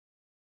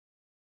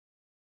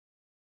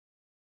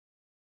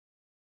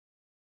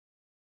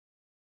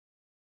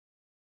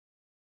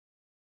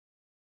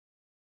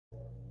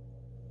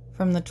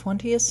From the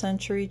 20th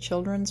Century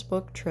Children's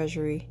Book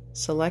Treasury,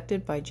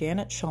 selected by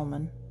Janet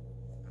Schulman.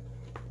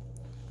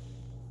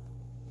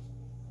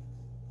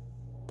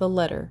 The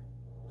Letter,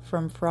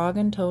 from Frog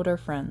and Toad Are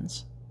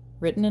Friends,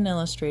 written and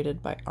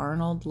illustrated by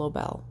Arnold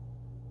Lobel.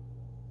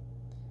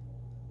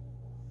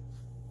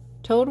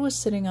 Toad was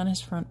sitting on his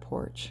front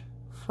porch.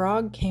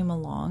 Frog came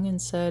along and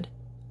said,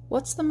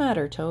 "What's the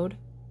matter, Toad?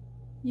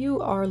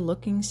 You are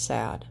looking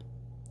sad."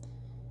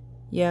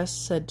 "Yes,"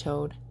 said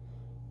Toad.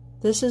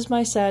 "This is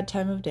my sad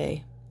time of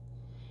day.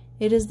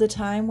 It is the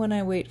time when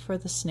I wait for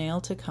the snail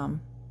to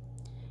come.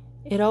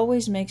 It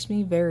always makes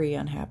me very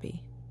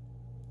unhappy."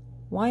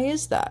 "Why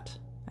is that?"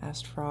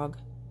 asked Frog.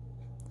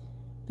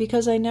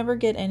 "Because I never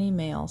get any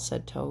mail,"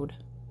 said Toad.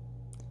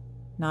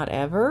 "Not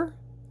ever?"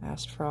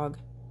 asked Frog.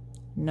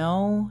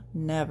 "No,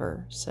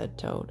 never," said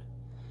Toad.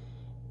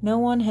 "No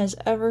one has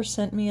ever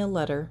sent me a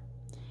letter.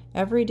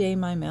 Every day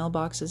my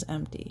mailbox is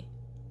empty.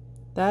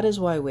 That is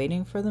why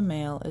waiting for the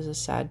mail is a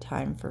sad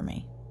time for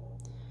me."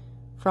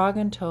 Frog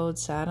and Toad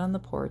sat on the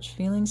porch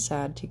feeling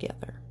sad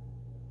together.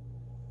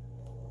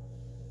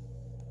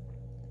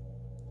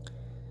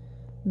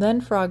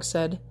 Then Frog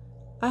said,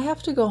 "I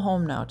have to go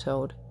home now,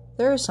 Toad.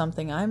 There is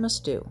something I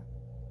must do."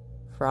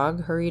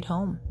 Frog hurried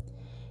home.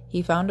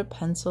 He found a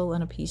pencil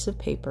and a piece of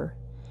paper.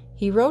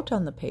 He wrote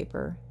on the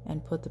paper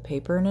and put the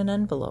paper in an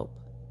envelope.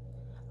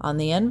 On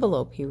the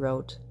envelope he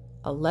wrote,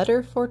 "A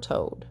letter for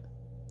Toad."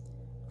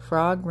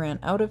 Frog ran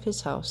out of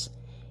his house.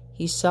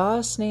 He saw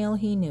a snail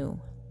he knew.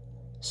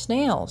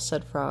 "Snail,"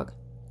 said Frog,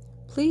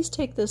 "please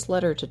take this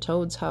letter to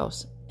Toad's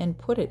house and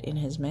put it in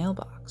his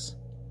mailbox."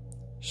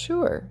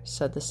 "Sure,"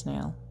 said the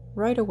snail,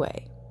 "right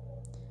away."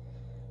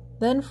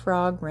 Then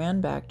Frog ran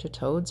back to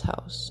Toad's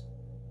house.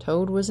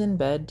 Toad was in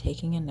bed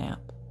taking a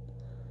nap.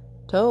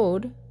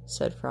 "Toad,"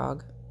 said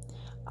Frog,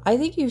 "I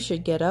think you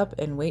should get up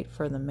and wait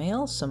for the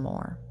mail some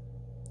more."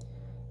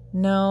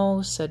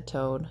 "No," said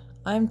Toad,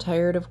 "I'm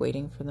tired of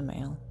waiting for the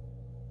mail."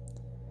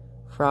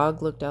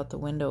 Frog looked out the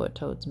window at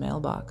Toad's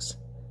mailbox.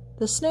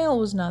 The snail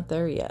was not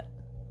there yet.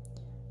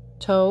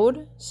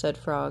 "Toad," said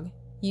Frog,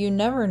 "you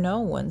never know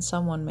when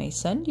someone may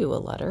send you a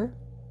letter."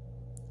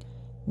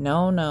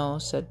 "No, no,"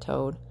 said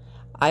Toad,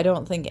 "I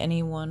don't think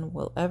anyone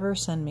will ever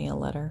send me a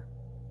letter."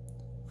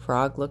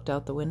 Frog looked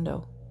out the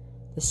window.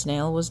 The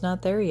snail was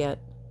not there yet.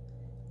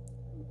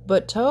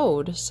 "But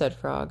Toad," said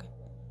Frog,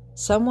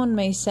 "someone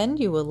may send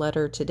you a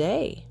letter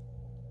today."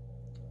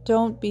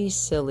 "Don't be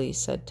silly,"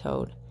 said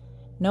Toad.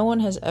 "No one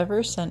has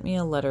ever sent me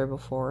a letter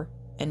before,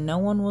 and no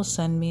one will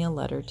send me a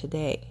letter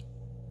today."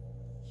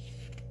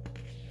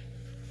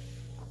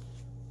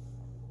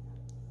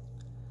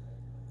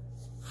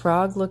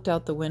 Frog looked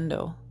out the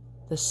window.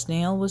 The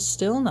snail was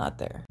still not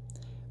there.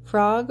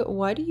 "Frog,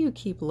 why do you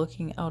keep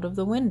looking out of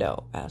the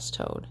window?" asked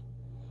Toad.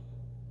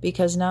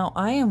 "Because now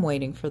I am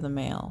waiting for the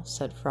mail,"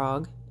 said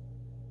Frog.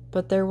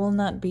 "But there will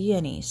not be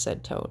any,"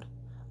 said Toad.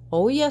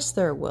 "Oh, yes,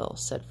 there will,"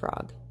 said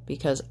Frog,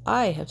 "because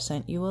I have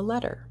sent you a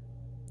letter."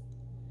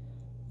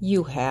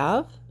 "You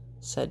have?"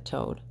 said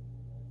Toad.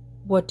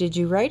 "What did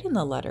you write in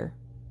the letter?"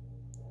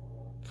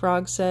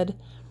 Frog said,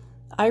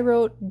 "I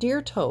wrote,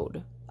 'Dear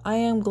Toad, I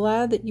am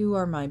glad that you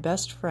are my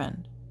best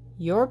friend.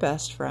 Your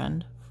best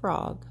friend,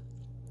 Frog.'"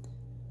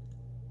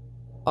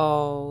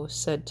 "Oh,"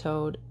 said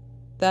Toad,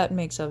 "that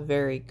makes a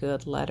very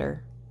good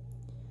letter."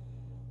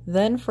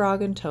 Then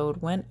Frog and Toad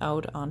went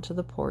out onto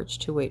the porch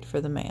to wait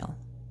for the mail.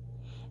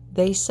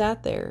 They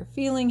sat there,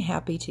 feeling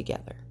happy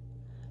together.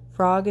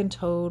 Frog and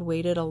Toad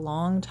waited a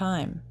long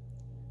time.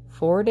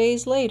 4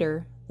 days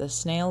later, the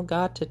snail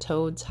got to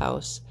Toad's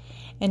house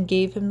and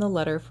gave him the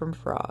letter from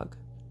Frog.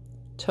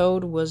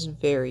 Toad was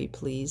very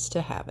pleased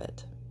to have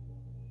it.